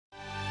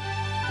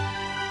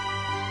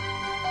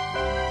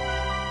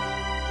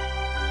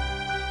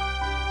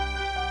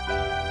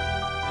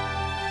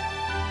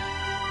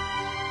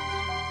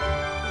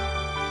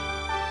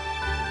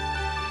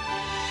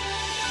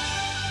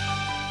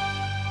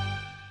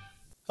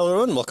Hello,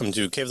 everyone. Welcome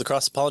to Cave of the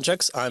Cross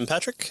Apologetics. I'm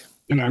Patrick.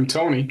 And I'm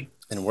Tony.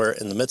 And we're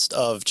in the midst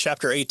of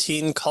Chapter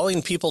 18,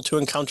 Calling People to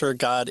Encounter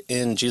God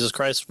in Jesus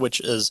Christ,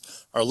 which is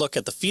our look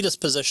at the Fideist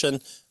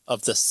position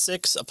of the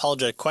 6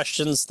 apologetic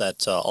questions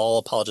that all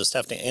apologists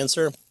have to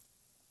answer.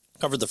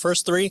 Covered the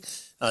first 3,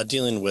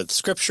 dealing with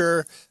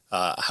Scripture.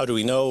 How do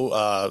we know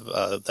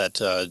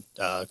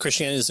that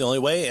Christianity is the only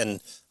way?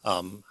 And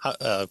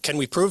can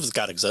we prove that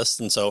God exists?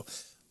 And so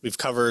we've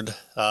covered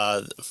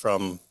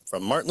from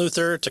Martin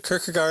Luther to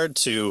Kierkegaard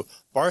to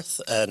Barth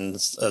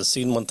and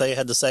seen what they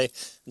had to say.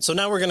 And so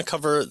now we're going to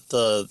cover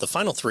the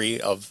final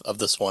 3 of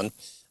this one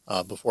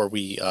before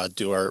we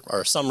do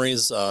our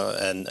summaries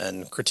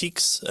and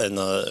critiques in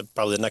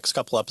probably the next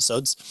couple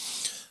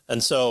episodes.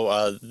 And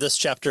so this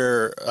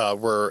chapter,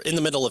 we're in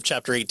the middle of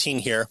chapter 18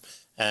 here,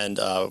 and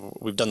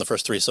we've done the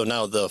first 3. So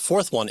now the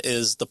 4th one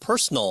is the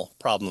personal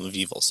problem of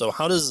evil. So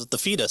how does the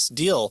Fideist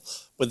deal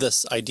with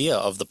this idea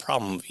of the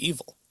problem of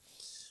evil?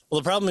 Well,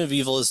 the problem of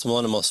evil is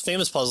one of the most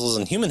famous puzzles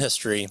in human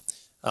history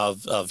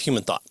of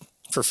human thought.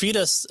 For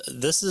Fideists,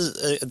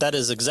 that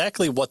is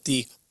exactly what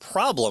the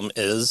problem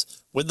is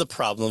with the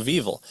problem of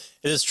evil.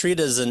 It is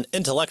treated as an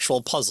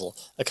intellectual puzzle,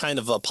 a kind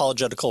of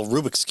apologetical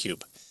Rubik's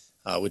Cube,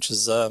 which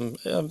is an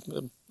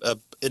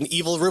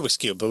evil Rubik's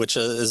Cube, which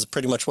is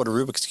pretty much what a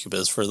Rubik's Cube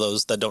is for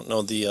those that don't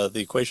know the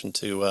equation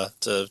to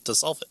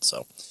solve it.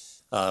 So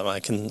I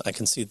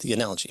can see the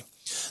analogy.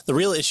 The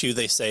real issue,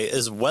 they say,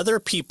 is whether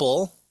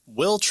people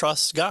will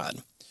trust God.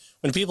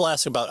 When people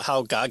ask about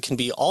how God can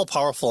be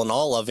all-powerful and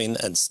all-loving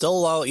and still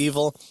allow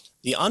evil,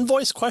 the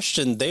unvoiced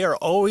question they are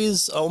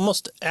always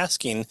almost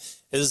asking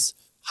is,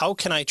 how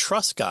can I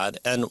trust God,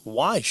 and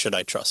why should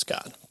I trust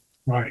God?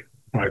 Right.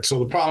 So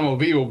the problem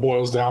of evil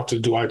boils down to,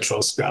 do I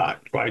trust God?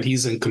 Right.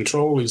 He's in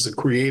control. He's the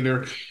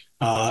creator.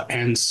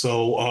 And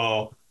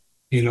so,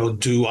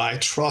 do I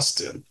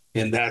trust him?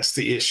 And that's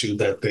the issue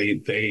that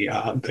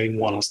they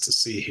want us to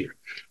see here.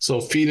 So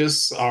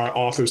Fideists, our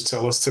authors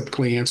tell us,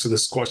 typically answer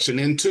this question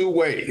in 2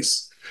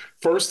 ways.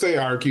 First, they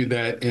argue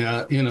that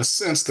in a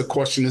sense, the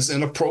question is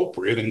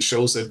inappropriate and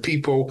shows that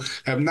people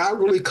have not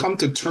really come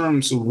to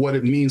terms with what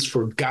it means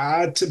for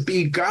God to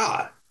be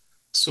God.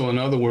 So in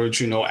other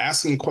words,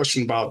 asking a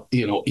question about,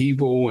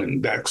 evil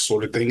and that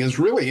sort of thing is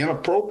really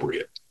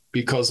inappropriate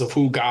because of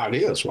who God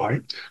is,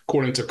 right?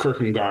 According to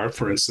Kierkegaard,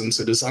 for instance,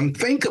 it is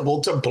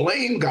unthinkable to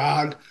blame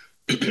God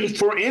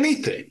for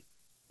anything.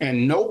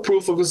 And no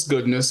proof of his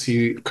goodness,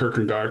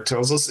 Kierkegaard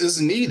tells us,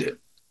 is needed.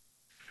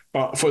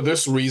 For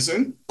this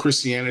reason,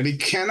 Christianity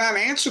cannot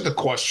answer the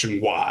question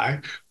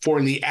why, for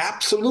in the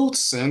absolute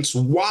sense,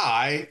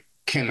 why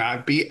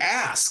cannot be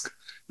asked.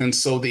 And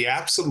so the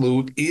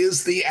absolute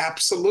is the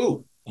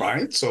absolute,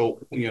 right? So,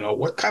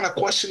 what kind of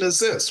question is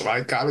this,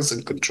 right? God is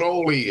in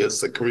control. He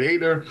is the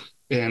creator.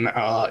 And,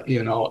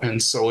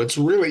 and so it's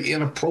really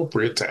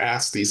inappropriate to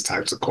ask these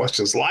types of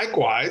questions.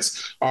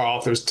 Likewise, our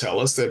authors tell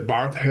us that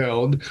Barth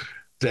held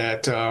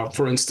that,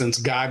 for instance,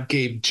 God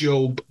gave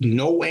Job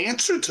no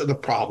answer to the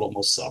problem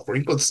of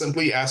suffering, but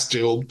simply asked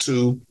Job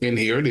to, and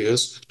here it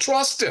is,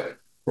 trust him,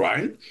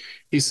 right?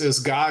 He says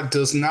God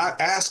does not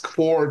ask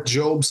for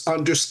Job's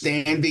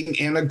understanding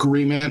and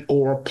agreement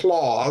or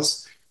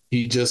applause.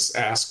 He just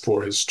asks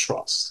for his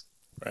trust.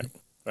 Right.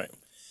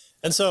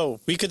 And so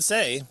we could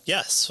say,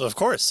 yes, of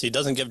course, he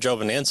doesn't give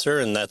Job an answer,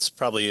 and that's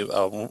probably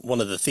one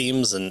of the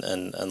themes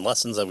and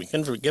lessons that we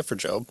can give for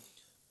Job.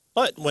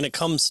 But when it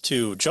comes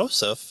to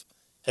Joseph,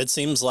 it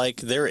seems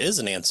like there is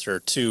an answer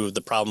to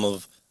the problem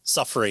of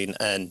suffering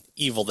and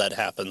evil that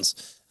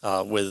happens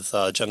with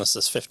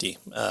Genesis 50.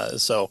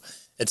 So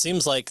it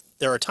seems like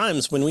there are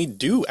times when we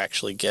do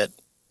actually get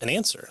an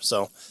answer.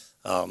 So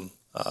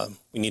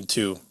we need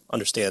to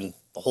understand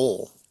the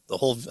whole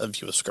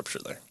view of Scripture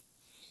there.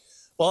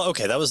 Well,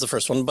 okay, that was the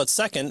first one. But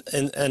second,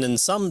 and in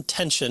some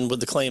tension with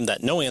the claim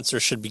that no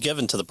answer should be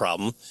given to the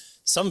problem,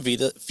 some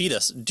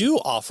Fideists do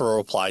offer a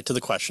reply to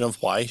the question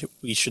of why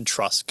we should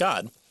trust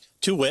God.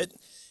 To wit,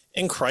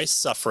 in Christ's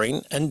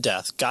suffering and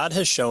death, God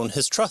has shown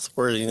his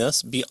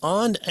trustworthiness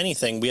beyond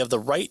anything we have the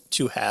right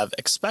to have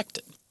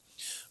expected.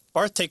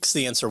 Barth takes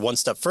the answer one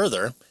step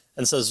further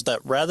and says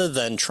that rather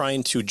than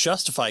trying to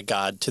justify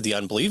God to the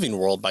unbelieving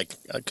world by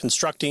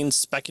constructing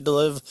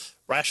speculative,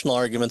 rational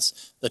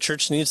arguments, the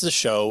church needs to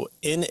show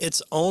in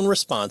its own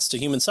response to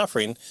human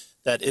suffering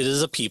that it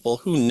is a people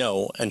who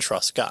know and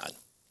trust God.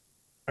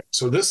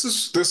 So this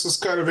is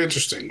kind of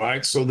interesting,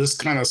 right? So this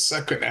kind of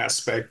second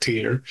aspect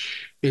here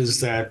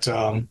is that,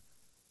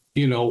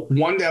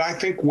 one that I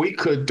think we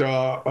could,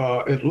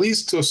 at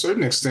least to a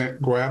certain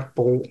extent,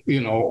 grapple,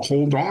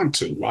 hold on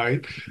to,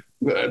 right?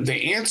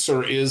 The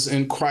answer is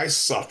in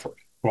Christ's suffering,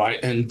 right,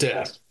 and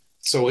death.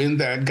 So in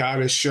that, God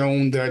has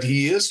shown that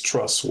he is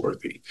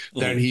trustworthy,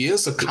 that he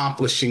is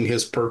accomplishing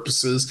his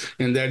purposes,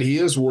 and that he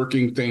is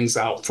working things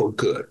out for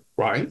good,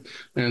 right?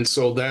 And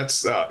so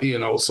that's, I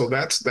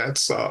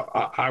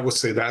would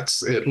say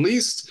that's at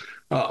least,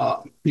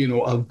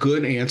 a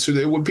good answer.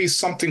 There would be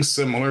something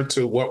similar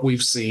to what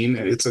we've seen.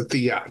 It's a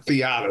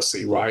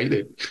theodicy, right?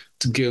 It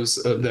gives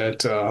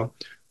that,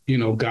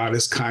 God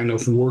is kind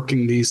of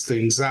working these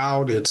things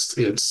out. It's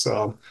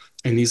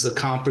and he's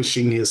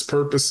accomplishing his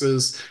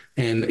purposes,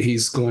 and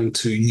he's going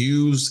to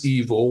use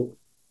evil,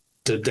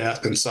 the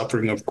death and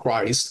suffering of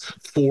Christ,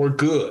 for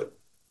good,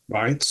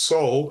 right?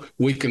 So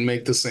we can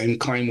make the same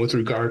claim with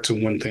regard to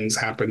when things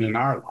happen in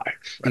our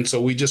life. And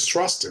so we just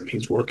trust him.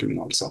 He's working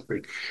on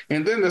something.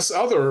 And then this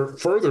other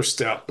further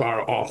step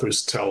our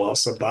authors tell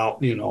us about,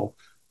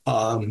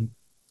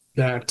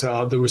 that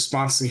the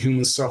response to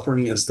human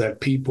suffering is that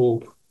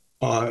people,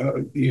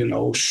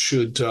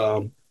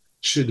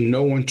 should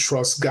know and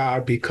trust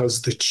God,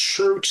 because the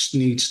church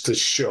needs to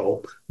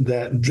show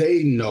that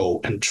they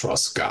know and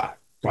trust God.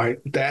 Right,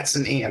 that's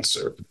an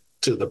answer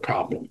to the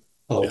problem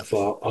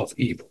of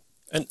evil.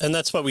 And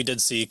that's what we did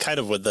see kind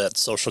of with that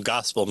social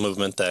gospel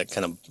movement that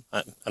kind of,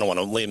 I don't want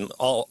to blame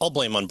all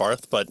blame on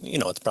Barth, but,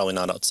 it's probably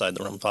not outside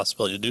the realm of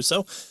possibility to do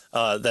so.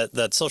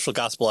 That social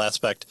gospel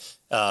aspect,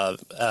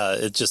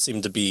 it just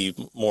seemed to be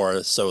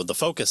more so the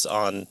focus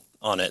on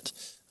it,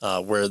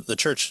 where the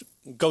church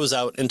goes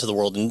out into the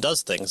world and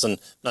does things. And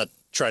not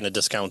trying to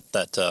discount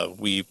that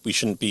we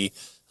shouldn't be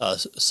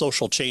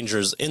social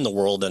changers in the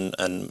world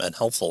and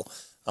helpful.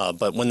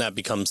 But when that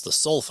becomes the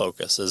sole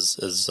focus,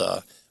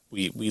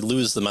 we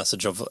lose the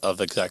message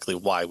of exactly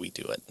why we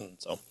do it. And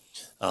so,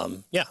 I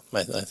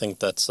think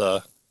that's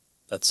a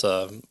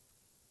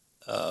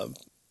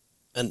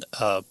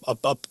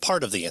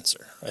part of the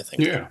answer, I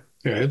think. Yeah,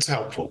 it's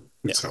helpful.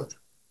 It's helpful.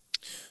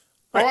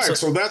 All right,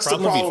 so that's the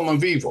problem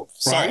of evil.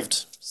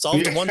 Right?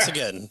 Solved once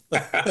again.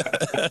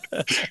 Yeah.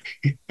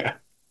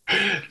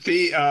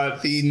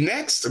 The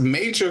next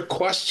major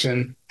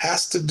question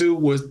has to do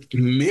with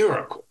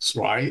miracles,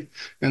 right?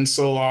 And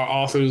so our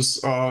authors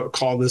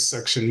call this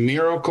section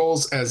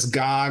Miracles as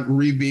God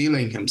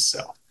Revealing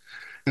Himself.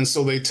 And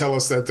so they tell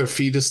us that the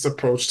Fideist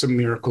approach to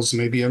miracles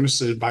may be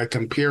understood by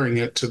comparing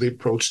it to the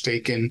approach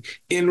taken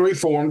in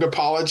Reformed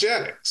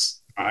apologetics,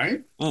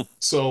 right?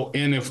 So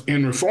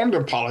in Reformed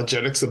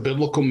apologetics, the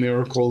biblical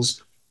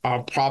miracles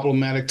are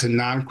problematic to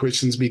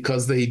non-Christians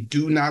because they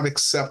do not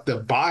accept the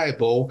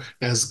Bible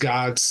as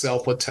God's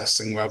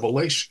self-attesting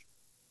revelation.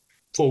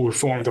 For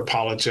Reformed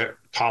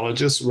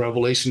apologists,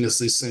 revelation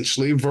is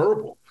essentially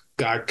verbal.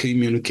 God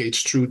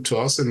communicates truth to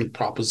us in a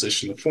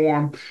propositional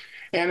form,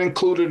 and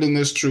included in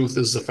this truth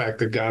is the fact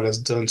that God has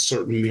done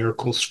certain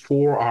miracles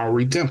for our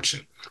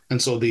redemption.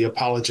 And so the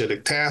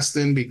apologetic task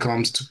then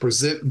becomes to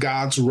present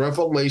God's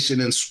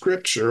revelation in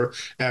Scripture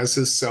as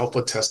his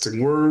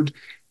self-attesting word,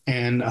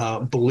 and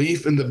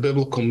belief in the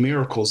biblical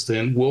miracles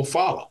then will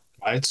follow,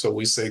 right? So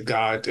we say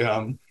God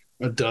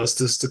does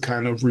this to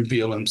kind of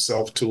reveal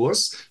himself to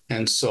us.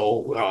 And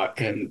so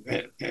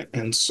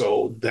and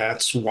so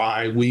that's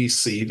why we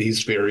see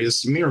these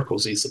various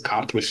miracles. He's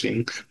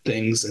accomplishing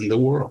things in the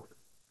world.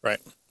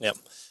 Right. Yep.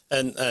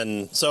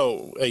 And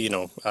so,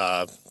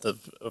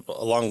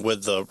 along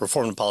with the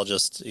Reformed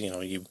apologists,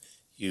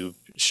 you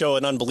show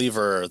an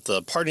unbeliever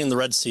the parting in the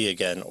Red Sea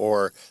again,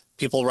 or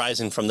people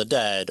rising from the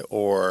dead,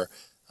 or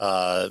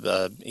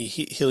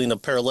healing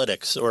of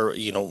paralytics, or,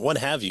 what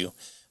have you.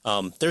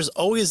 There's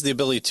always the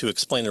ability to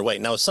explain their way.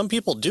 Now, some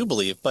people do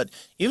believe, but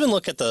even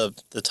look at the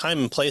time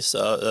and place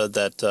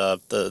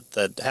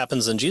that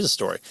happens in Jesus'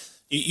 story.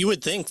 You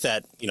would think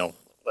that,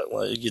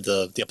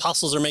 the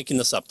apostles are making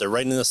this up. They're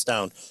writing this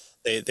down.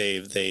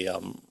 They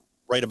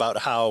write about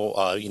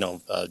how,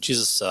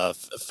 Jesus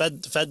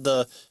fed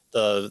the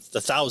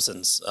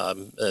thousands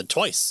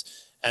twice.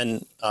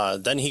 And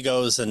then he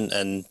goes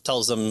and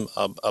tells them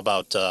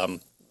about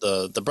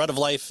the bread of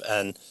life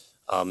and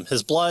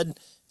his blood,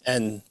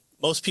 and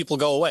most people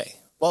go away.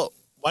 Well,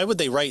 why would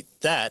they write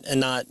that and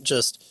not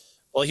just,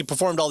 well, he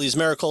performed all these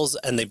miracles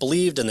and they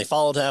believed and they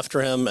followed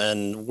after him,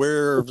 and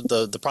we're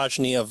the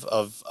progeny of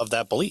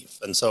that belief.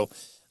 And so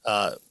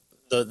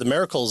the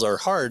miracles are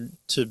hard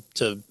to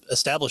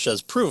establish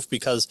as proof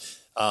because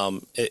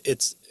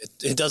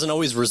it doesn't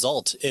always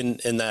result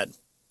in that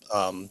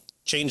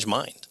changed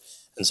mind.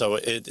 And so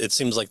it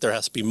seems like there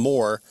has to be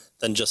more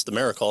than just the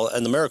miracle.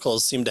 And the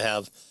miracles seem to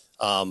have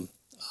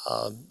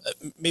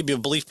maybe a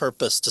belief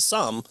purpose to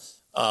some,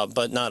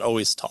 but not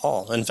always to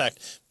all. In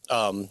fact,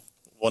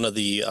 one of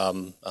the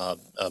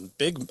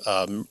big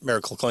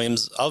miracle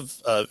claims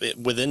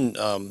within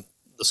the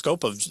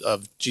scope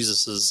of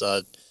Jesus's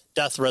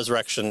death,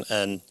 resurrection,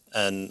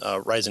 and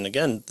rising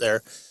again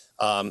there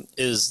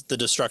is the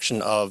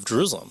destruction of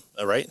Jerusalem.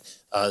 Right.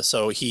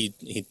 So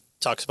he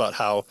talks about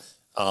how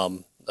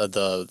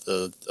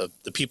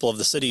the people of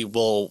the city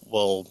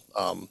will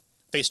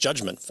face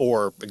judgment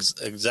for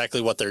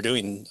exactly what they're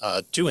doing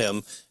to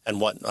him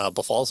and what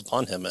befalls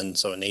upon him. And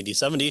so in AD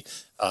 70,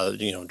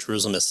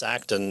 Jerusalem is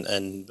sacked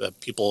and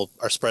people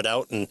are spread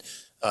out, and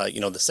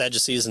the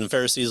Sadducees and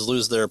Pharisees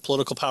lose their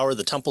political power.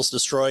 The temple's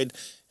destroyed,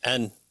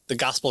 and the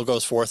gospel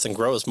goes forth and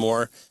grows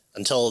more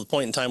until the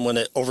point in time when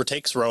it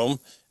overtakes Rome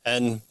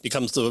and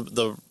becomes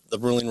the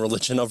ruling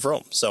religion of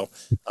Rome. So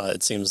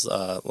it seems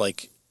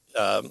like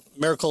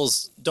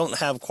miracles don't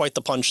have quite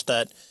the punch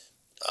that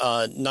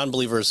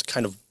non-believers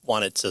kind of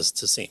want it to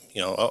seem.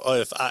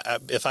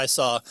 If I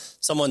saw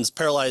someone's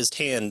paralyzed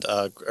hand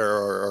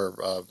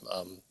or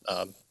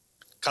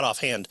cut off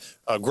hand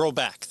grow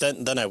back,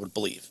 then I would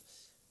believe.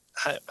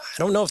 I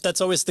don't know if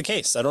that's always the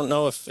case. I don't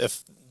know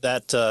if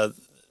that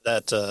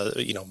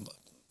you know,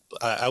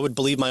 I would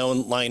believe my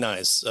own lying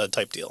eyes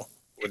type deal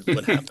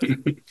would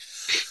happen.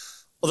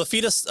 Well,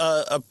 the Fideist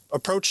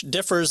approach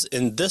differs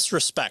in this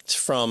respect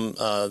from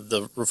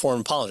the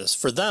Reformed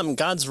apologists. For them,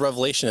 God's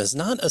revelation is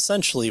not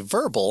essentially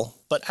verbal,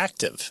 but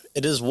active.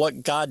 It is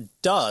what God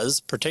does,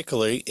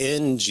 particularly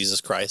in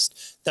Jesus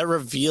Christ, that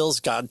reveals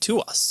God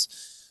to us.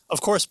 Of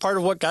course, part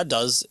of what God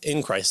does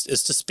in Christ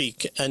is to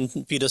speak, and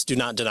Fideists do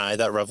not deny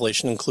that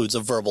revelation includes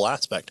a verbal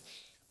aspect.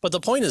 But the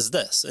point is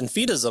this: in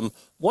Fideism,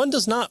 one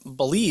does not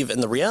believe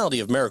in the reality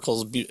of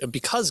miracles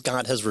because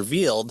God has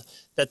revealed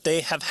that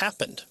they have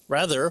happened.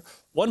 Rather,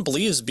 one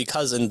believes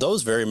because in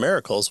those very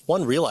miracles,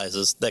 one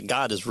realizes that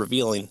God is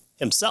revealing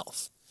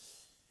himself.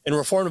 In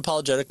Reformed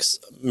apologetics,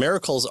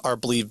 miracles are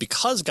believed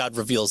because God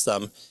reveals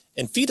them.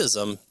 In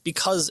Fideism,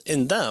 because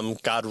in them,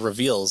 God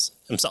reveals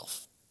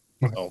himself.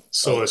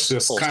 So it's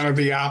just kind of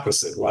the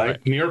opposite, right?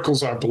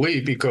 Miracles are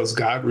believed because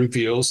God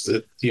reveals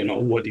that, you know,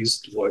 what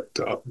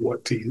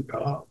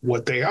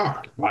they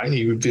are, right?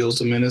 He reveals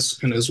them in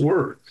his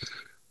word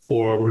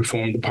for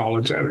Reformed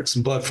apologetics.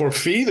 But for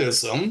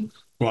Fideism,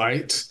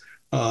 right,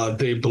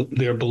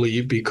 they're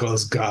believed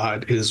because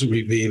God is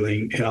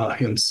revealing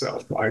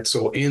himself, right?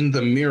 So in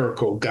the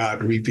miracle,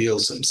 God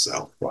reveals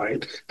himself,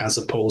 right, as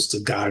opposed to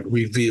God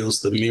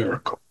reveals the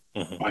miracle,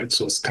 right?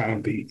 So it's kind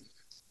of the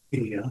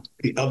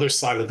other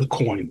side of the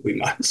coin, we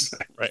might say.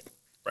 Right.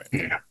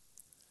 Yeah.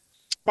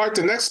 All right.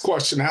 The next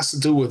question has to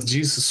do with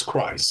Jesus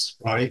Christ,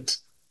 right?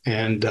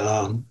 And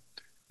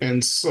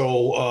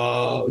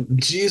so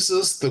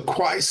Jesus, the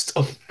Christ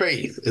of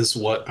faith, is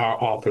what our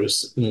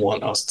authors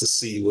want us to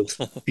see with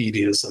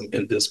Fideism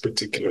in this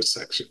particular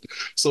section.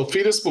 So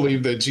Fideists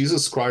believe that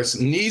Jesus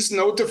Christ needs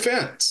no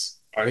defense,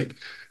 right?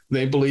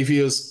 They believe he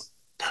is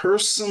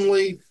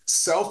personally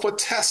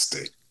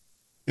self-attesting.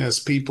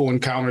 As people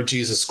encounter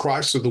Jesus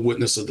Christ through the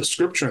witness of the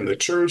scripture and the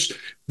church,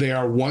 they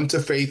are won to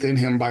faith in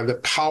him by the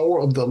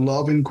power of the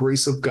love and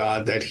grace of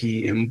God that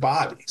he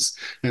embodies.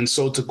 And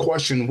so to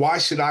question, why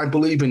should I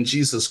believe in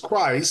Jesus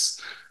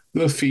Christ?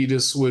 The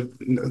Fideists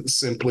would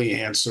simply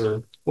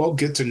answer, well,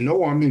 get to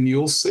know him and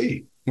you'll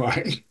see,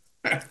 right?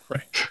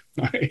 Right.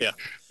 Yeah.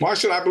 Why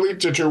should I believe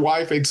that your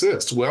wife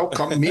exists? Well,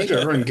 come meet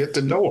her and get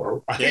to know her.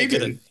 Right? Yeah,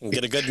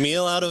 get a good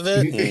meal out of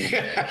it.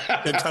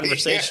 And good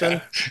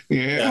conversation.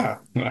 Yeah.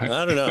 Right.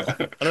 I don't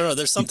know.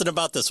 There's something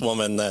about this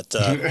woman that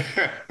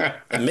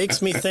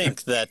makes me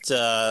think that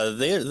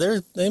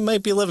they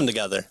might be living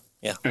together.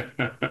 Yeah.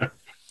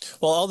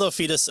 Well, although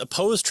Fideists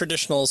oppose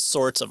traditional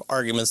sorts of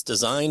arguments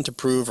designed to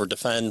prove or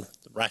defend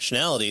the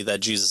rationality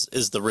that Jesus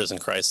is the risen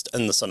Christ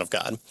and the Son of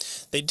God,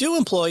 they do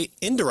employ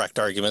indirect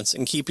arguments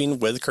in keeping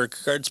with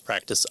Kierkegaard's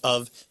practice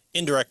of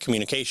indirect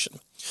communication.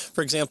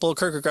 For example,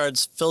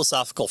 Kierkegaard's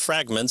philosophical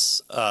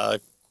fragments,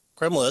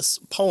 Kremlis'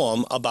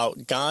 poem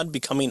about God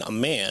becoming a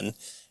man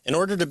in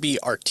order to be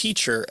our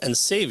teacher and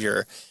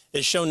savior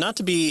is shown not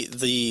to be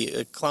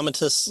the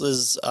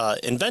Clematis's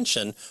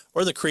invention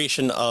or the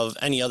creation of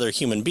any other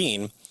human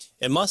being.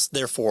 It must,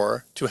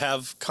 therefore, to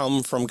have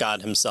come from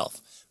God himself,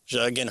 which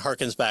again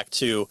harkens back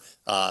to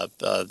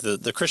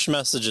the Christian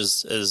message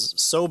is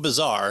so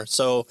bizarre,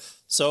 so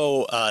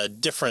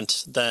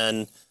different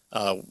than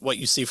what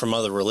you see from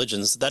other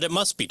religions that it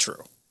must be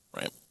true,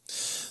 right?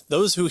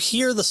 Those who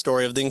hear the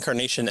story of the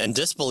incarnation and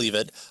disbelieve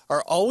it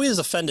are always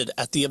offended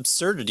at the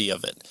absurdity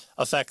of it,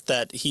 a fact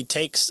that he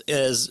takes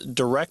as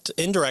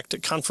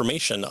indirect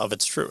confirmation of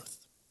its truth.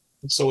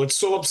 So it's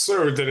so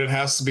absurd that it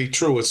has to be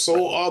true. It's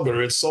so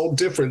other. It's so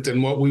different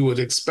than what we would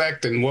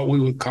expect and what we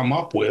would come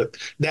up with.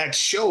 That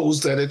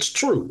shows that it's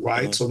true,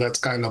 right? Mm-hmm. So that's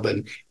kind of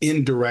an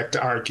indirect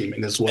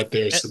argument is what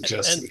they're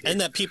suggesting. And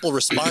that people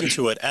respond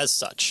to it as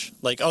such.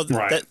 Like, oh,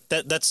 right.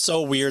 That's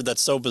so weird.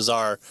 That's so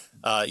bizarre.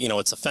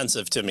 It's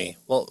offensive to me.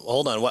 Well,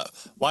 hold on.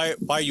 Why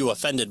are you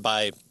offended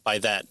by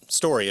that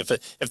story?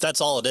 If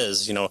that's all it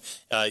is,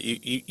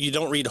 you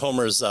don't read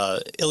Homer's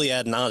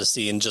Iliad and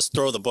Odyssey and just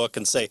throw the book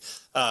and say,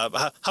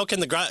 how can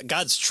the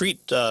gods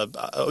treat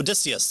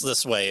Odysseus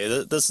this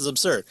way? This is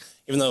absurd.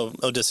 Even though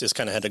Odysseus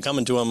kind of had to come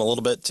into him a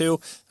little bit too,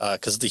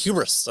 because the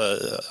hubris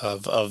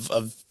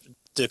of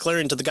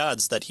declaring to the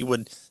gods that he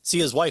would see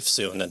his wife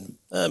soon,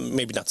 and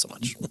maybe not so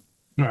much.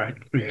 Right.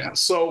 Yeah.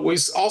 So we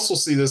also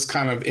see this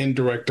kind of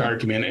indirect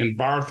argument in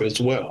Barth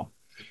as well.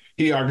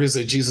 He argues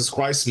that Jesus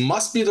Christ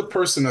must be the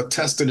person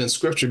attested in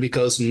Scripture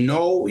because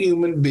no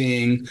human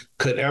being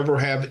could ever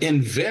have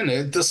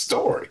invented the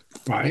story.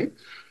 Right.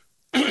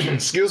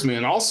 Excuse me.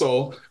 And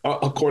also,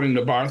 according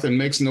to Barth, it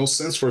makes no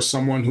sense for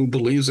someone who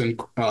believes in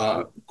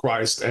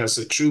Christ as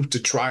the truth to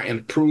try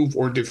and prove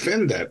or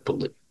defend that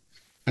belief.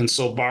 And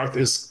so Barth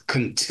is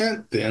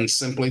content then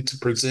simply to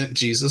present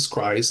Jesus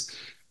Christ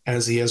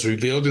as he has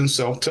revealed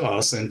himself to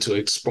us and to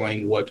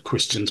explain what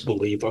Christians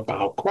believe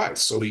about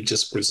Christ. So he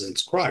just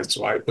presents Christ,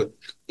 right? But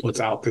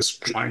without this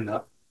trying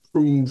to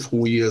prove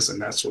who he is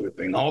and that sort of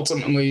thing.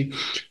 Ultimately,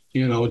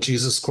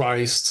 Jesus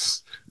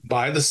Christ,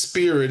 by the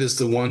Spirit, is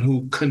the one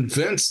who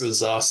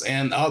convinces us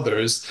and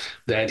others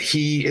that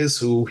he is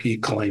who he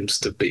claims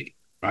to be.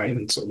 right?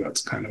 And so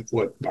that's kind of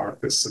what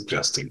Barth is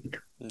suggesting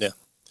here. Yeah.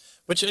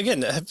 Which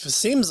again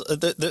seems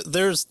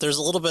there's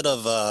a little bit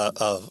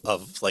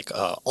of like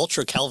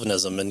ultra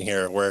Calvinism in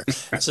here, where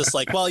it's just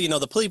like, well,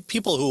 the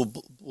people who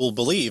will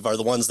believe are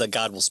the ones that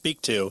God will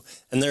speak to,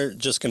 and they're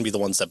just going to be the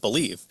ones that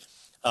believe,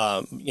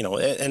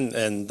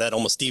 and that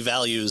almost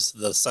devalues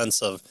the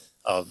sense of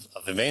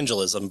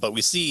evangelism. But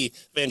we see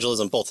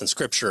evangelism both in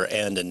Scripture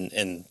and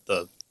in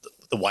the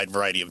wide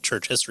variety of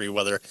church history,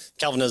 whether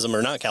Calvinism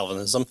or not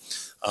Calvinism.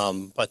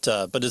 But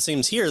it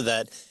seems here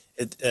that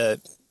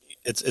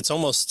it's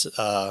almost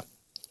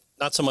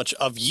not so much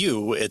of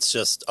you; it's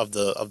just of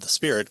the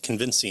Spirit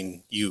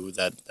convincing you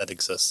that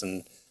exists,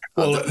 and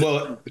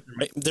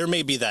there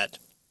may be that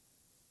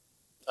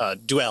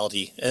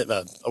duality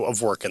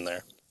of work in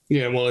there.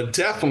 Yeah, well, it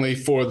definitely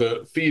for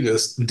the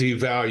Fideist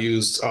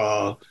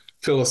devalues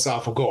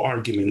philosophical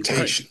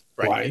argumentation,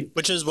 right?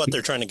 Which is what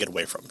they're trying to get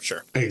away from.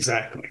 Sure,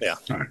 exactly. Yeah.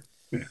 All right.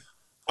 Yeah.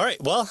 All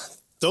right. Well,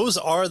 those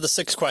are the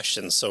 6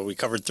 questions. So we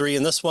covered 3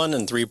 in this one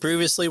and 3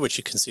 previously, which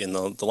you can see in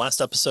the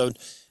last episode.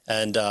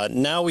 And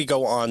now we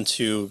go on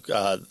to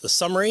the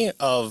summary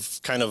of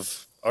kind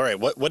of, all right,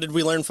 what did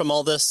we learn from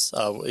all this?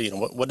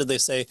 What did they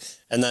say?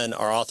 And then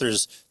our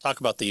authors talk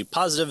about the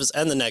positives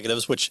and the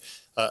negatives, which,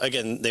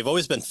 again, they've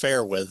always been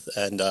fair with.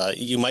 And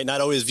you might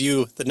not always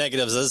view the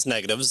negatives, as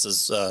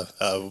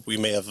we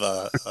may have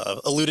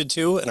alluded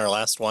to in our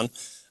last one.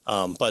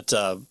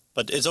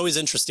 But it's always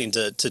interesting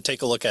to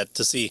take a look at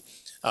to see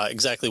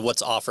exactly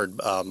what's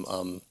offered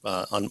on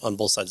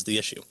both sides of the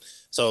issue.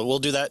 So we'll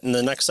do that in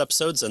the next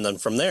episodes, and then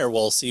from there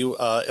we'll see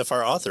if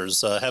our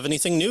authors have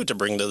anything new to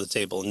bring to the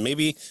table, and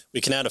maybe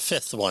we can add a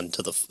 5th one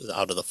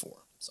out of the 4.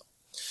 So,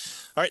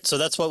 all right, so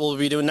that's what we'll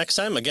be doing next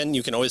time. Again,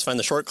 you can always find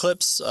the short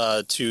clips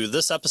to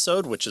this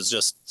episode, which is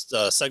just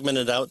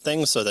segmented out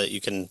things so that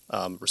you can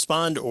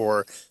respond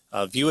or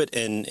view it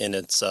in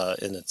its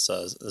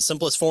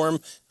simplest form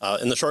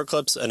in the short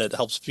clips, and it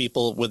helps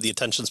people with the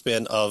attention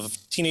span of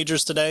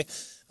teenagers today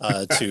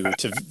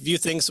to view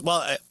things.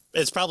 Well,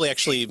 it's probably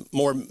actually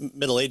more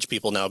middle-aged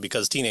people now,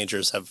 because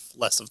teenagers have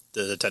less of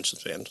the attention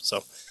span.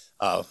 So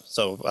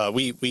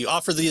we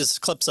offer these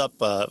clips up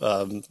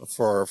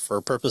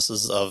for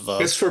purposes of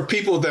it's for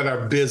people that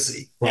are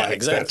busy, right? Yeah,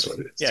 exactly. That's what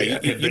it is. Yeah,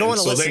 you don't want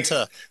to listen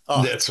to.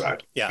 That's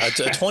right. Yeah, a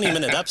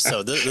 20-minute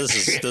episode.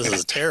 This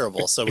is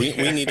terrible. So we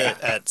need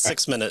it at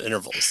 6-minute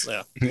intervals.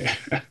 Yeah,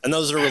 and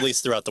those are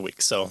released throughout the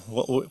week. So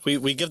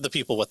we give the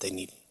people what they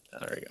need.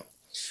 There you go.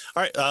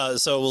 All right.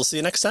 So we'll see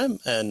you next time,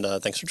 and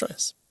thanks for joining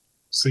us.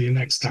 See you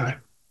next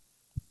time.